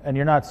 and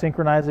you're not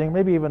synchronizing.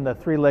 Maybe even the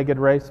three-legged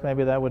race,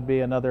 maybe that would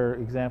be another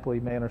example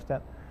you may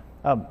understand.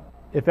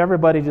 If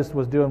everybody just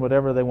was doing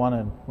whatever they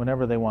wanted,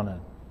 whenever they wanted,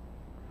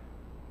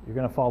 you're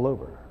going to fall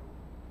over.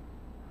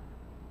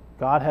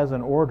 God has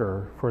an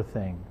order for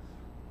things.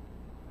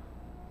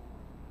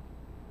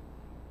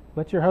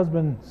 Let your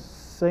husband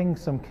sing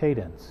some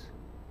cadence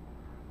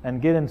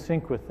and get in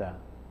sync with that.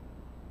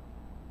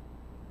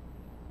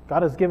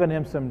 God has given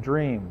him some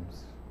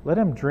dreams. Let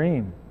him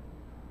dream.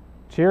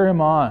 Cheer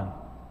him on.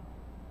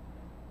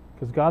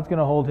 Because God's going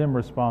to hold him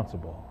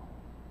responsible.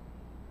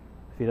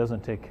 If he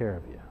doesn't take care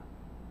of you?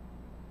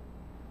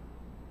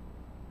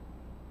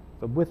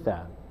 But with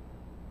that,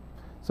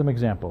 some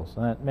examples.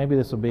 Maybe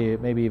this will be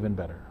maybe even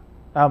better.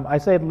 I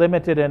say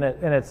limited in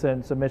its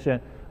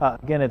submission.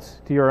 Again,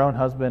 it's to your own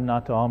husband,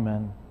 not to all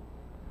men.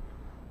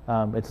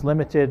 It's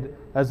limited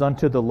as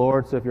unto the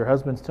Lord. So if your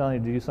husband's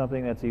telling you to do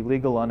something that's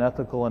illegal,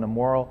 unethical, and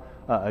immoral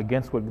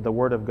against what the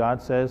Word of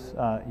God says,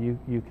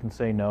 you can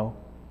say no.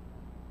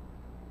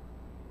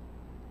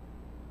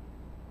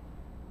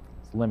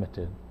 It's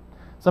limited.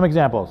 Some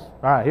examples.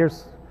 All right,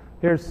 here's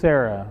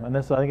Sarah, and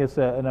this I think is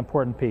an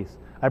important piece.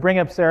 I bring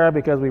up Sarah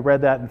because we read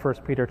that in 1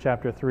 Peter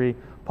chapter 3.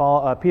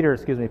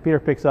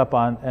 Peter picks up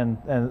on,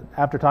 and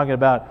after talking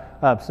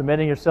about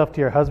submitting yourself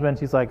to your husband,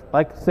 he's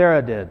like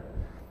Sarah did,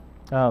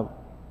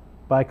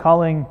 by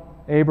calling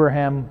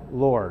Abraham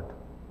Lord.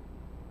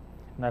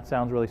 And that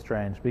sounds really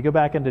strange. But you go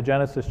back into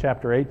Genesis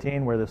chapter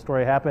 18 where the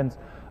story happens.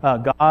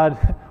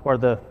 God, or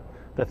the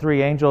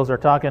three angels are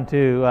talking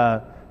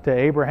to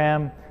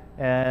Abraham,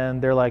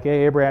 and they're like,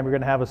 hey, Abraham, you're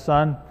going to have a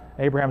son.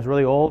 Abraham's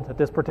really old at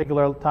this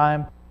particular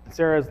time.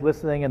 Sarah's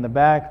listening in the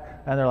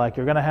back, and they're like,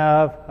 you're going to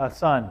have a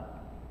son.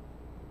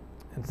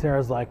 And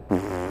Sarah's like,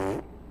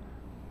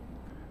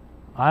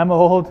 I'm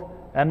old,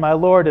 and my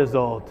Lord is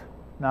old.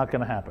 Not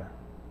going to happen.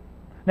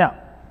 Now,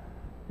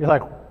 you're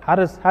like, how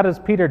does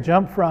Peter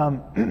jump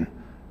from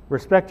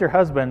respect your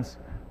husbands,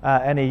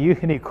 and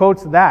he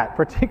quotes that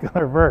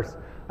particular verse?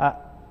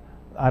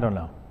 I don't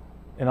know.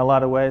 In a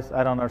lot of ways,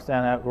 I don't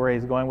understand where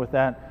he's going with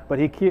that. But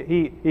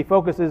he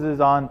focuses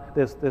on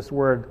this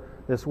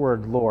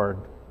word Lord.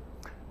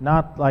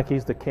 Not like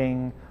he's the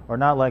king, or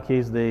not like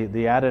he's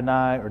the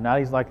Adonai, or not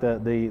he's like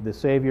the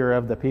savior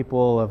of the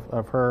people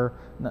of her.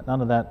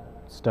 None of that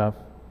stuff.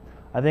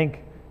 I think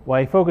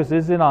why he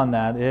focuses in on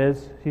that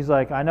is he's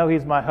like, I know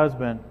he's my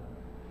husband,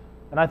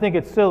 and I think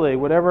it's silly,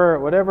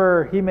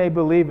 whatever he may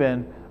believe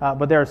in,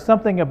 but there's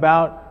something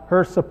about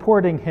her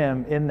supporting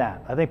him in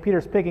that. I think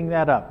Peter's picking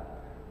that up.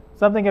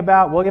 Something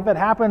about, well, if it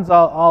happens,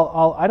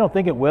 I don't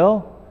think it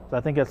will. So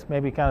I think it's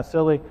maybe kind of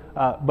silly,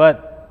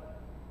 but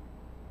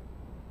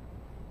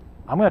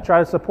I'm going to try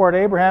to support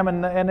Abraham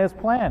and his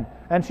plan.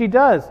 And she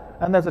does.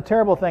 And there's a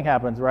terrible thing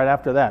happens right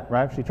after that,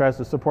 right? She tries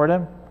to support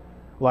him.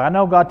 Well, I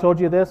know God told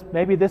you this.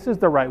 Maybe this is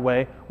the right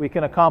way we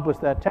can accomplish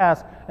that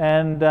task.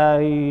 And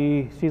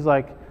she's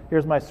like,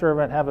 here's my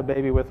servant, have a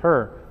baby with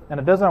her. And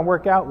it doesn't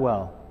work out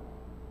well.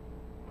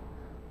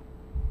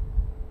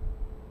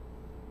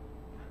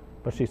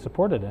 But she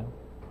supported him.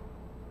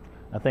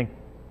 I think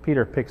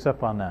Peter picks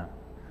up on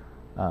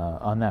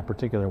that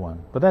particular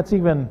one. But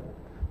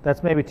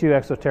that's maybe too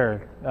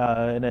exoteric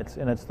in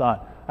its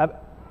thought.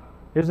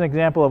 Here's an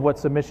example of what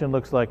submission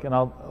looks like, and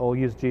I'll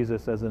use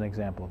Jesus as an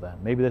example then.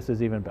 Maybe this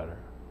is even better.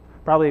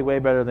 Probably way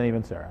better than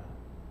even Sarah.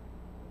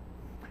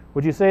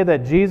 Would you say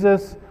that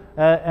Jesus,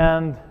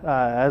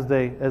 as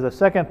a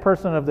second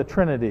person of the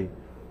Trinity,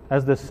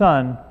 as the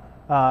Son,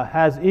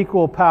 has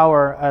equal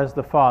power as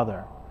the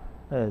Father?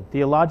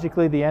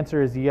 Theologically, the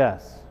answer is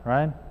yes,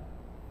 right?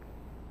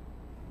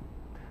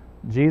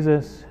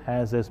 Jesus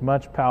has as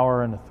much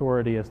power and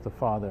authority as the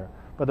Father.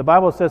 But the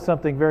Bible says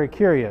something very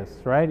curious,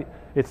 right?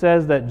 It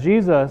says that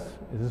Jesus,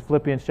 this is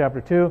Philippians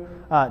chapter 2,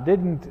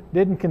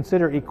 didn't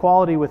consider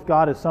equality with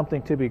God as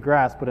something to be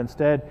grasped, but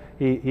instead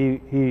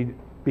he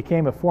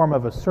became a form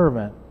of a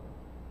servant,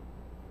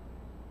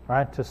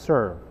 right, to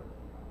serve.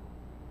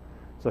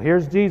 So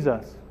here's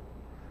Jesus,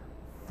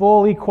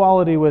 full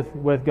equality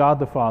with God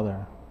the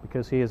Father,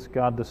 because he is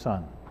God the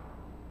Son.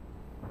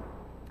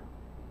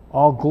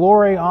 All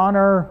glory,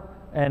 honor,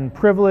 and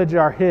privilege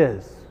are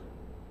his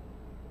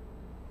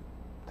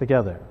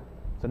together.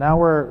 So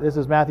now this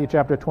is Matthew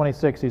chapter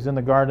 26. He's in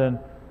the garden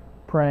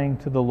praying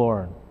to the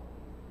Lord.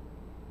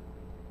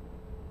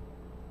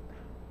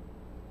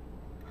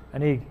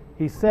 And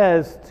he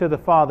says to the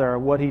Father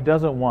what he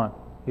doesn't want.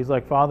 He's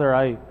like,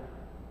 Father,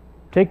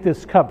 take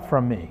this cup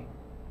from me.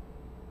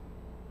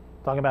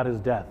 Talking about his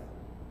death.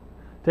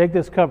 Take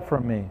this cup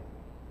from me.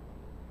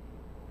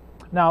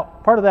 Now,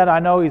 part of that, I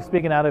know he's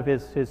speaking out of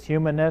his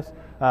humanness.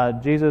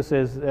 Jesus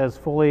is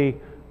fully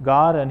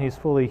God and he's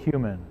fully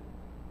human.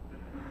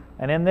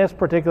 And in this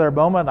particular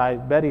moment, I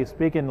bet he's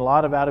speaking a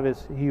lot out of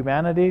his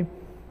humanity,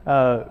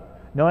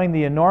 knowing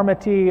the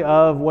enormity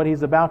of what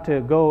he's about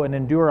to go and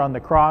endure on the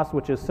cross,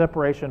 which is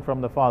separation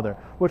from the Father,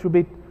 which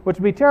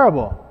would be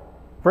terrible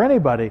for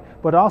anybody,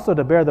 but also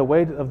to bear the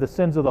weight of the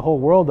sins of the whole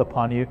world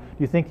upon you. Do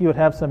you think you would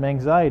have some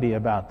anxiety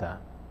about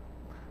that?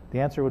 The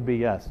answer would be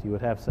yes. You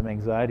would have some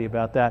anxiety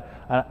about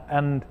that.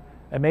 And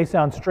it may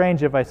sound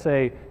strange if I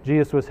say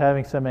Jesus was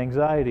having some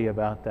anxiety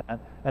about that.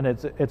 And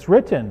it's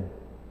written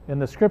in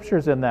the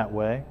Scriptures in that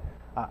way.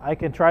 I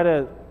can try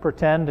to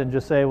pretend and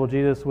just say, well,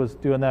 Jesus was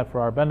doing that for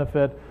our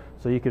benefit,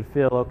 so you could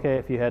feel okay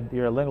if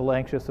you're a little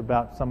anxious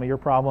about some of your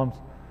problems.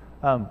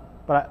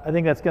 But I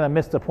think that's going to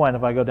miss the point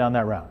if I go down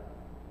that route.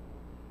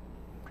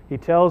 He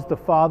tells the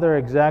Father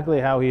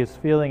exactly how he is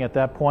feeling at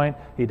that point.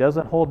 He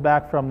doesn't hold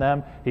back from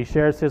them. He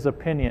shares his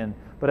opinion.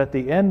 But at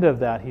the end of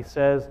that, he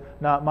says,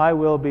 not my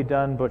will be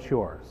done, but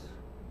yours.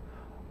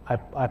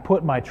 I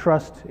put my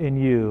trust in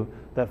you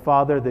that,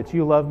 Father, that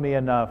you love me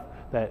enough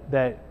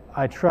that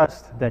I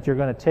trust that you're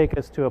going to take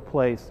us to a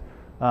place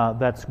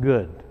that's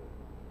good.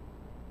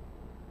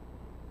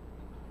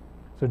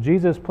 So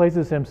Jesus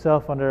places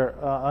himself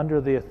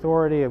under the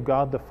authority of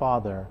God the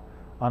Father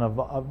on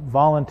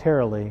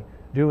voluntarily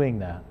doing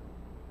that.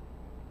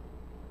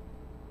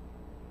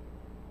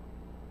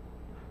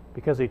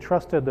 Because he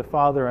trusted the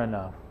Father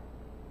enough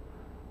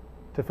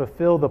to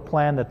fulfill the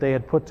plan that they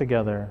had put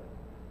together,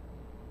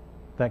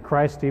 that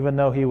Christ, even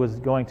though he was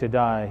going to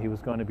die, he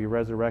was going to be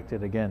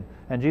resurrected again.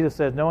 And Jesus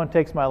says, no one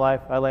takes my life,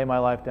 I lay my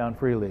life down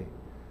freely.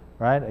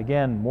 Right?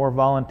 Again, more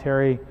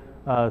voluntary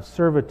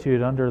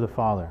servitude under the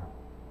Father.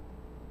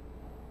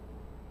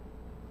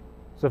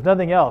 So if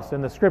nothing else,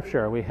 in the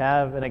Scripture, we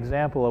have an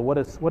example of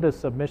what does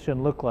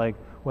submission look like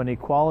when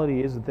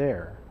equality is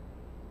there.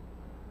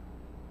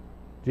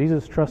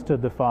 Jesus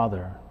trusted the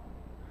Father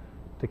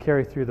to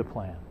carry through the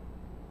plan.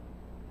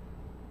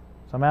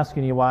 So I'm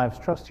asking you, wives,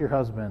 trust your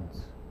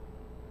husbands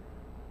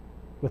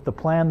with the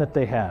plan that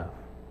they have.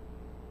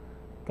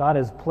 God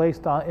has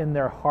placed in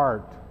their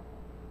heart,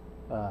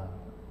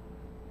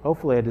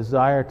 hopefully, a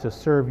desire to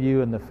serve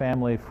you and the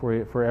family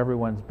for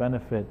everyone's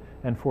benefit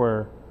and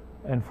for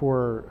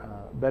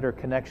better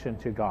connection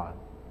to God.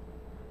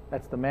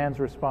 That's the man's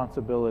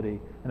responsibility,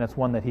 and it's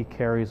one that he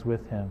carries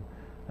with him.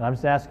 And I'm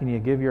just asking you,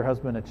 give your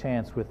husband a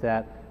chance with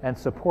that and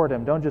support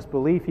him. Don't just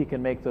believe he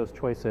can make those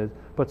choices,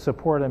 but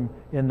support him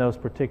in those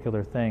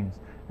particular things.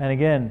 And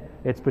again,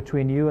 it's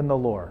between you and the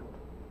Lord.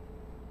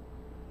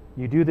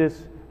 You do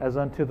this as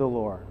unto the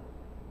Lord.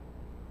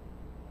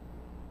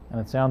 And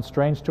it sounds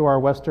strange to our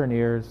Western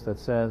ears that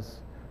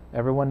says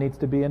everyone needs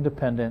to be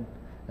independent,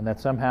 and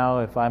that somehow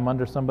if I'm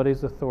under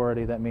somebody's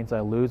authority, that means I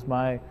lose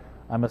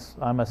I'm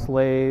a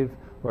slave,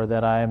 or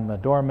that I'm a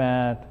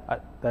doormat.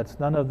 That's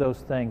none of those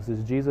things.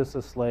 Is Jesus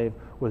a slave?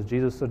 Was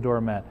Jesus a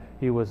doormat?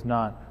 He was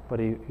not, but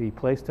he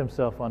placed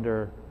himself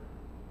under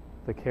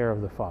the care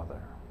of the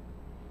Father.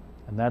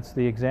 And that's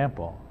the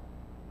example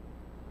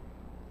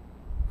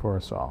for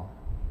us all.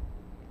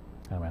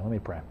 Anyway, let me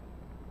pray.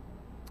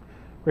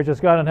 Gracious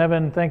God in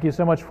heaven, thank you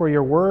so much for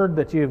your word,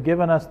 that you have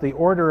given us the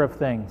order of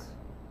things.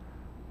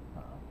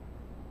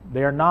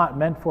 They are not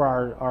meant for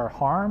our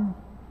harm,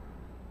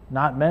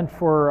 not meant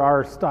for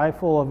our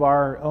stifle of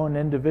our own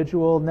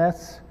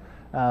individualness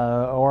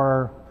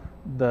or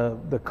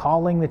the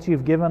calling that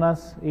you've given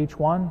us, each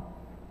one.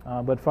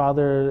 But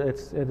Father,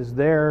 it is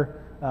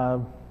there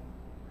to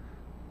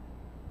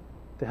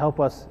help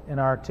us in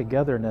our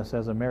togetherness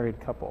as a married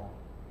couple.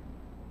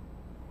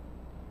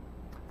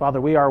 Father,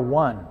 we are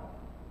one.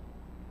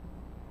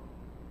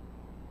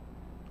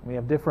 We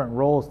have different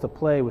roles to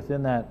play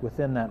within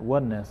that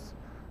oneness,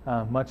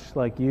 much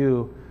like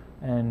you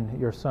and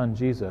your Son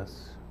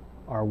Jesus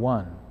are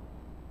one.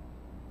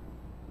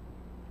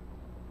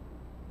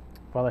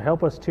 Father,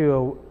 help us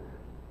to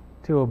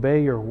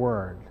obey your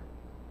word.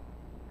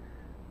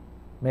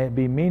 May it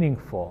be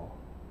meaningful.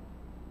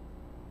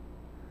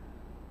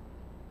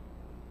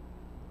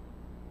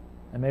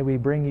 And may we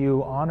bring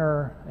you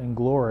honor and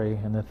glory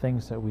in the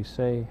things that we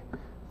say,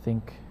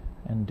 think,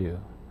 and do.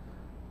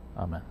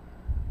 Amen.